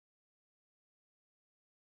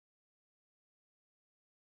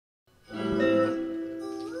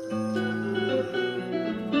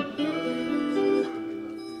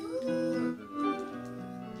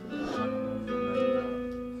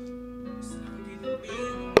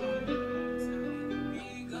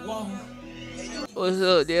What's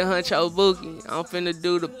up, there Hunckho Bookie? I'm finna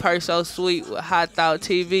do the Perso Suite with Hot Thought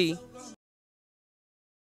TV.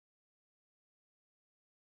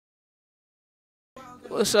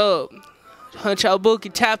 What's up? Hunckho Bookie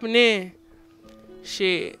tapping in.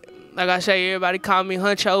 Shit, like I say, everybody call me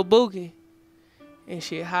Hunckho Bookie. And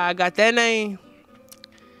shit, how I got that name?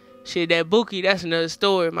 Shit, that Bookie, that's another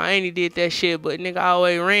story. My auntie did that shit, but nigga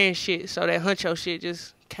always ran shit, so that Hunckho shit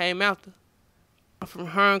just came after. I'm from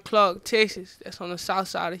Hunckho, Texas. That's on the south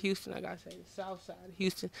side of Houston. I gotta say the south side of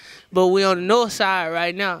Houston. But we on the north side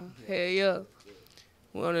right now. Hell yeah.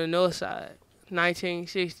 We on the north side.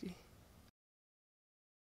 1960.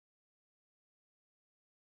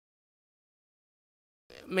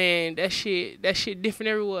 Man, that shit different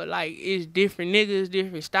everywhere. Like, it's different niggas,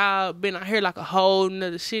 different style. Been out here like a whole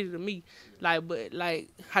nother city to me. Like, but like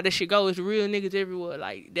how that shit go, it's real niggas everywhere.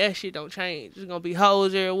 Like, that shit don't change. It's gonna be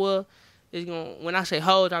hoes everywhere. It's gonna, when I say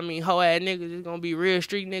hoes, I mean hoe ass niggas. It's gonna be real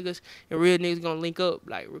street niggas, and real niggas gonna link up,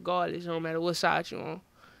 like, regardless, no matter what side you on.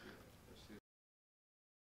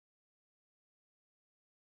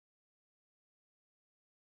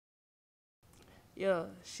 Yeah,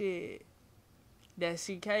 shit. That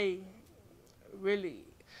CK really,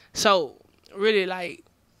 so really, like,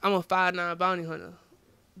 I'm a 5'9" bounty hunter,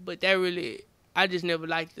 but that really, I just never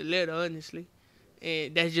liked the letter, honestly,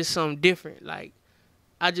 and that's just something different. Like,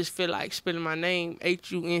 I just feel like spelling my name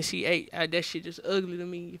Hunch. That shit just ugly to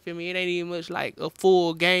me. You feel me? It ain't even much like a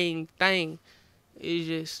full gang thing. It's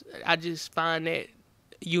just, I just find that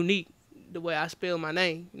unique, the way I spell my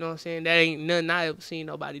name. You know what I'm saying? That ain't nothing I ever seen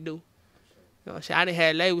nobody do. You know what I'm saying? I done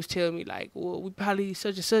had labels tell me, like, well, we probably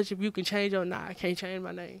such and such, if you can change your, nah, I can't change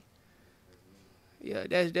my name. Yeah,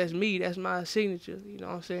 that's me. That's my signature. You know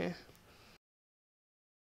what I'm saying?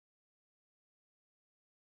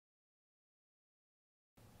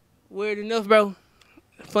 Weird enough, bro.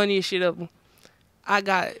 Funniest shit ever. I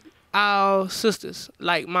got all sisters.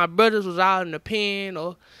 Like, my brothers was out in the pen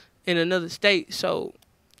or in another state. So,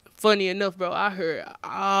 funny enough, bro, I heard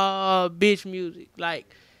all bitch music.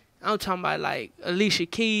 Like, I'm talking about, like, Alicia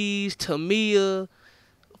Keys, Tamia,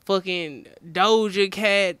 fucking Doja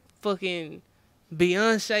Cat, fucking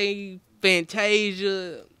Beyonce,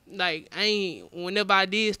 Fantasia. Like, whenever I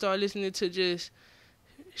did start listening to just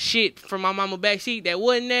shit from my mama backseat that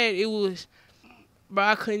wasn't that, it was, bro,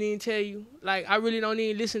 I couldn't even tell you. Like, I really don't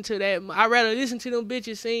even listen to that. I'd rather listen to them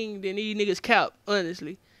bitches sing than these niggas cap,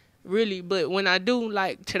 honestly. Really. But when I do,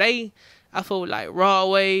 like, today, I feel like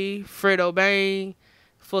Rawway, Fredo Bang,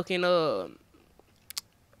 fucking, I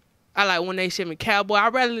like 187 Cowboy.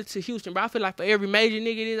 I'd rather listen to Houston, bro. I feel like for every major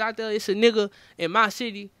nigga that is out there, it's a nigga in my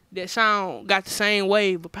city that sound got the same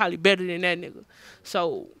wave, but probably better than that nigga.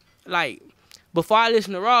 So, like, before I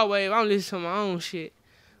listen to Raw Wave, I'm listening to my own shit.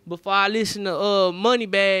 Before I listen to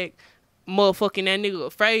Moneybag, motherfucking that nigga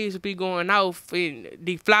Phrase be going off, and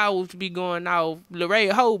the Flowers be going off. Laray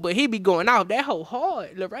hoe, but he be going off. That hoe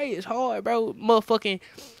hard. Laray is hard, bro. Man,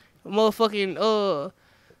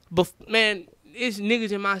 it's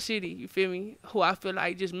niggas in my city, you feel me, who I feel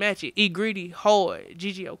like just match it. E Greedy, hard.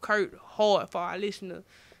 GGO Kurt, hard. Before I listen to,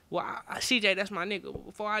 well, CJ, that's my nigga.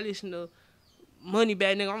 Before I listen to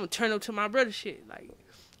Moneybag, nigga, I'm gonna turn up to my brother shit. Like,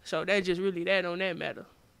 so that's just really that on that matter.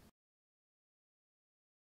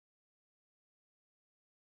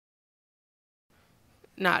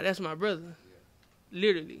 Nah, that's my brother.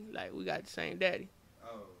 Literally, like, we got the same daddy.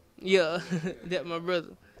 Yeah, that's my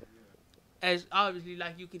brother. As obviously,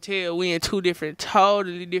 like you can tell, we in two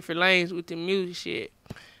totally different lanes with the music shit.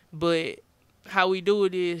 But how we do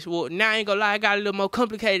it is, well, now I ain't gonna lie, it got a little more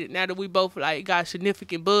complicated now that we both, like, got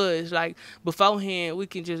significant buzz. Like, beforehand, we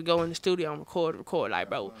can just go in the studio and record. Like,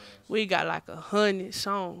 bro, we got like 100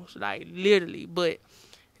 songs, like, literally. But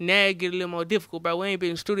now it get a little more difficult, bro. We ain't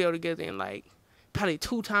been in the studio together in, like, probably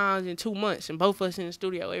 2 times in 2 months, and both of us in the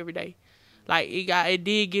studio every day. Like, it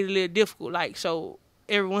did get a little difficult. Like, so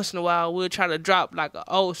every once in a while, we'll try to drop, like, an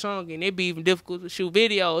old song, and it be even difficult to shoot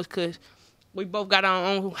videos, because we both got our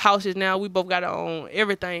own houses now. We both got our own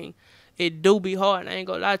everything. It do be hard. I ain't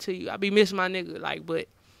gonna lie to you. I be missing my nigga. Like, but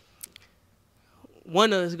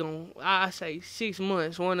one of us gonna, I say 6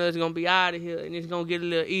 months, one of us gonna be out of here, and it's gonna get a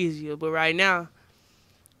little easier. But right now,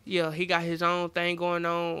 yeah, he got his own thing going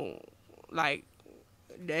on. Like,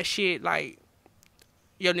 that shit, like,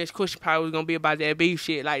 your next question probably was gonna be about that beef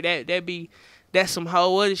shit. Like, that's some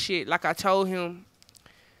whole other shit. Like I told him,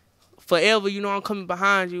 forever, you know, I'm coming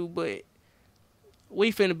behind you, but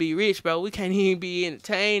we finna be rich, bro. We can't even be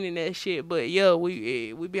entertaining that shit. But yeah,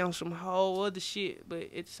 we be on some whole other shit. But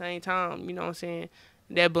at the same time, you know what I'm saying,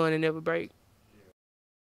 that bun will never break.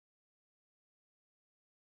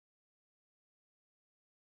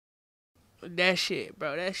 that shit,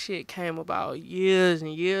 bro, that shit came about years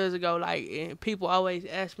and years ago. Like, and people always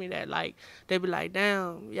ask me that. Like, they be like,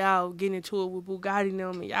 damn, y'all getting into it with Bugatti and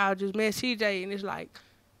them, and y'all just met CJ. And it's like,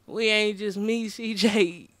 we ain't just me,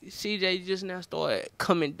 CJ. CJ just now started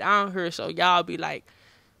coming down here, so y'all be like,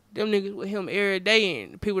 them niggas with him every day,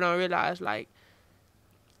 and people don't realize, like,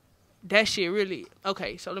 that shit really...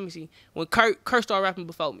 Okay, so let me see. When Kurt started rapping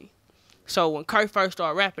before me. So when Kurt first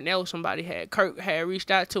started rapping, that was somebody Kurt had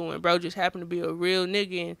reached out to, and bro just happened to be a real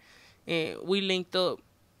nigga, and we linked up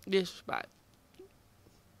this about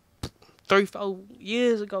 3-4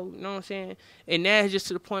 years ago, you know what I'm saying? And that's just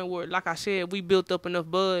to the point where, like I said, we built up enough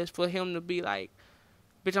buzz for him to be like,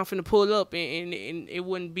 bitch, I'm finna pull up, and it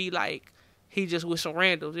wouldn't be like he just with some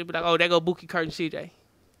randoms. It'd be like, oh, there go Bookie, Kurt, and CJ. You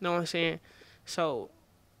know what I'm saying? So,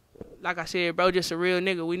 like I said, bro, just a real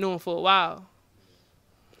nigga. We knew him for a while.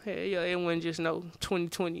 Hell yeah, it wasn't just no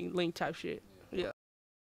 2020 link type shit. Yeah.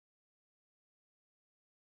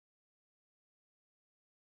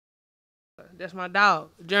 That's my dog,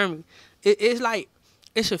 Jairmy. It's like,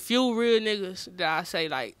 it's a few real niggas that I say,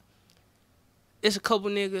 like, it's a couple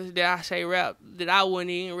niggas that I say rap that I wouldn't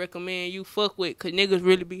even recommend you fuck with, cause niggas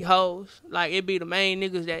really be hoes. Like, it be the main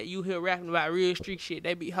niggas that you hear rapping about real street shit.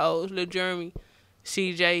 They be hoes. Lil Jairmy,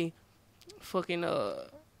 CJ, fucking,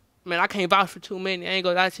 man, I can't vouch for too many. I ain't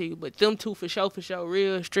gonna lie to you, but them two for sure,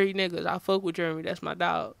 real street niggas. I fuck with Jairmy. That's my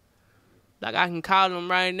dog. Like, I can call him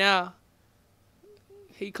right now.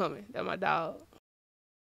 He coming. That's my dog.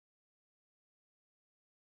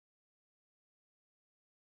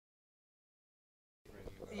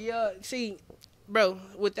 Yeah, see, bro,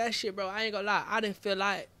 with that shit, bro, I ain't gonna lie. I didn't feel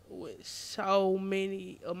like with so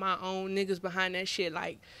many of my own niggas behind that shit.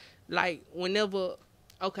 Like whenever,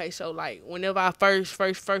 okay, so like whenever I first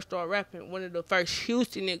started rapping, one of the first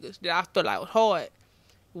Houston niggas that I felt like was hard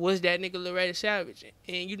was that nigga Laray Savage.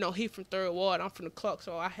 And you know, he from Third Ward, I'm from the Clock,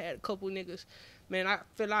 so I had a couple niggas. Man, I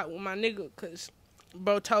feel like with my nigga, cause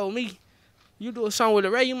bro told me, you do a song with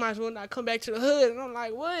Laray, you might as well not come back to the hood. And I'm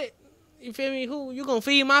like, what? You feel me? Who? You gonna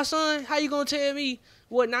feed my son? How you gonna tell me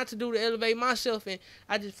what not to do to elevate myself? And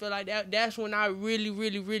I just feel like that's when I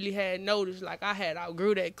really had noticed. Like, I had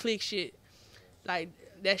outgrew that click shit. Like,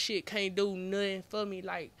 that shit can't do nothing for me.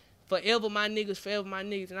 Like, forever my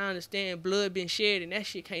niggas. And I understand blood been shed and that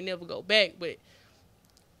shit can't never go back. But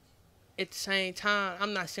at the same time,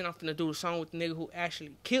 I'm not saying I'm finna do a song with the nigga who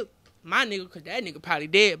actually killed my nigga, because that nigga probably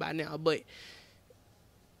dead by now. But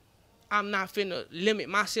I'm not finna limit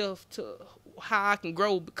myself to how I can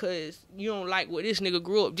grow because you don't like where this nigga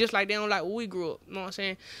grew up, just like they don't like where we grew up. You know what I'm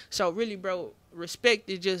saying? So really, bro, respect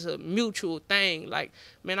is just a mutual thing. Like,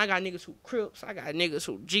 man, I got niggas who Crips, I got niggas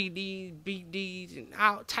who GDs, BDs, and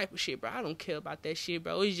all type of shit, bro. I don't care about that shit,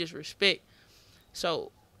 bro. It's just respect.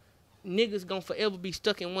 So niggas gonna forever be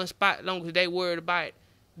stuck in one spot as long as they worried about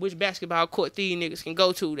which basketball court these niggas can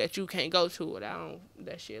go to that you can't go to.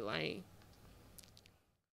 That shit lame.